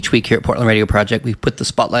Each week here at Portland Radio Project, we put the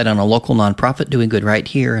spotlight on a local nonprofit doing good right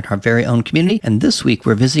here in our very own community. And this week,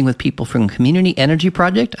 we're visiting with people from Community Energy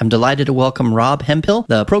Project. I'm delighted to welcome Rob Hemphill,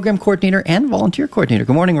 the program coordinator and volunteer coordinator.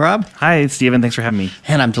 Good morning, Rob. Hi, Stephen. Thanks for having me.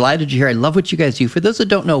 And I'm delighted you're here. I love what you guys do. For those that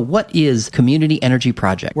don't know, what is Community Energy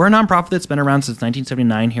Project? We're a nonprofit that's been around since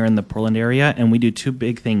 1979 here in the Portland area, and we do two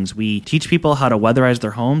big things. We teach people how to weatherize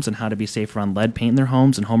their homes and how to be safe around lead paint in their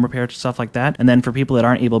homes and home repair, stuff like that. And then for people that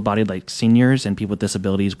aren't able-bodied, like seniors and people with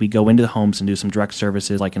disabilities, we go into the homes and do some direct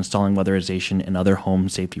services like installing weatherization and other home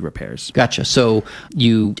safety repairs. Gotcha. So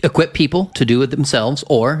you equip people to do it themselves,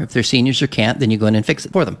 or if they're seniors or can't, then you go in and fix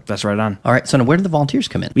it for them. That's right on. All right. So now where do the volunteers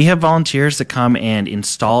come in? We have volunteers that come and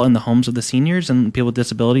install in the homes of the seniors and people with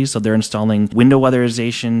disabilities. So they're installing window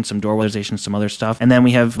weatherization, some door weatherization, some other stuff. And then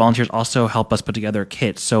we have volunteers also help us put together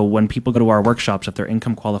kits. So when people go to our workshops, if they're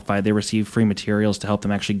income qualified, they receive free materials to help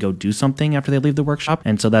them actually go do something after they leave the workshop.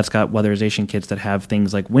 And so that's got weatherization kits that have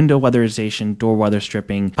things like window weatherization, door weather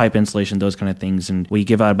stripping, pipe insulation, those kind of things. And we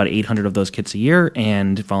give out about 800 of those kits a year,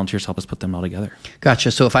 and volunteers help us put them all together.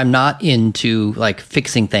 Gotcha. So if I'm not into like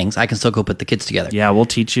fixing things, I can still go put the kits together. Yeah, we'll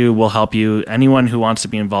teach you. We'll help you. Anyone who wants to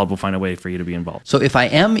be involved will find a way for you to be involved. So if I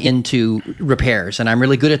am into repairs and I'm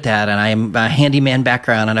really good at that and I'm a handyman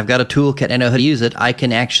background and I've got a toolkit, I know how to use it, I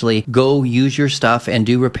can actually go use your stuff and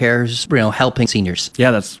do repairs, helping seniors.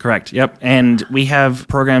 Yeah, that's correct. Yep. And we have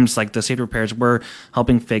programs like the safety repairs. We're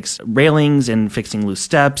helping fix railings and fixing loose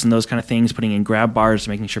steps and those kind of things, putting in grab bars,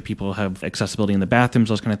 making sure people have accessibility in the bathrooms,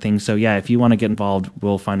 those kind of things. So yeah, if you want to get involved,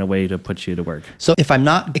 we'll find a way to put you to work. So if I'm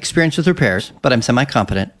not experienced with repairs, but I'm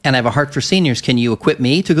semi-competent and I have a heart for seniors, can you equip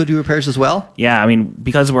me to go do repairs as well? Yeah, I mean,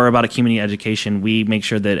 because we're about a community education, we make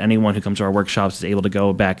sure that anyone who comes to our workshops is able to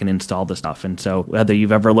go back and install the stuff. And so whether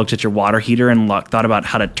you've ever looked at your water heater and thought about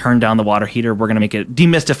how to turn down the water heater, we're going to make it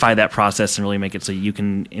demystify that process and really make it so you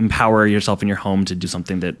can empower yourself in your home to do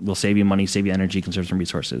something that will save you money, save you energy, conserve some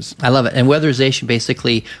resources. I love it. And weatherization,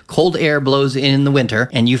 basically, cold air blows in the winter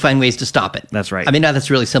and you find ways to stop it. That's right. I mean, now that's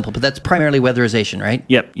really simple, but that's primarily weatherization, right?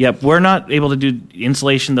 Yep. We're not able to do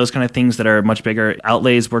insulation, those kind of things that are much bigger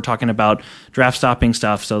outlays. We're talking about draft stopping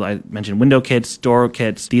stuff. So I mentioned window kits, door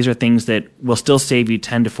kits. These are things that will still save you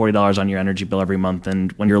 $10 to $40 on your energy bill every month.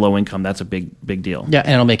 And when you're low income, that's a big deal. Yeah,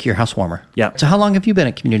 and it'll make your house warmer. Yeah. So how long have you been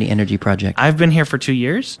at Community Energy Project? I've been here for 2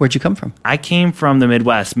 years. Where'd you come from? I came from the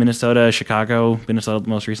Midwest, Minnesota, Chicago, Minnesota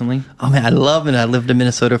most recently. Oh man, I love it. I lived in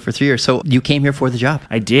Minnesota for 3 years. So you came here for the job?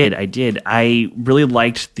 I did. I really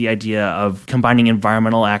liked the idea of combining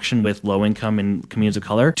environmental action with low income and communities of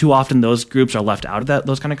color. Too often those groups are left out of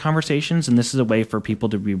those kind of conversations. And this is a way for people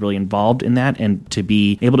to be really involved in that and to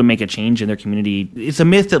be able to make a change in their community. It's a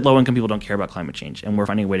myth that low income people don't care about climate change, and we're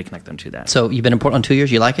finding a way to connect them to that. So you've been in Portland 2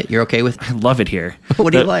 years. You like it? You're okay with it? I love it here.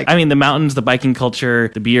 What do you like? I mean, the mountains, the biking culture,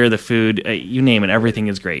 the beer, the food, you name it. Everything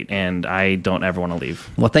is great. And I don't ever want to leave.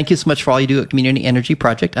 Well, thank you so much for all you do at Community Energy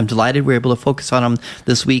Project. I'm delighted we're able to focus on them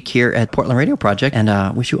this week here at Portland Radio Project,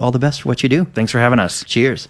 and wish you all the best for what you do. Thanks for having us. Cheers.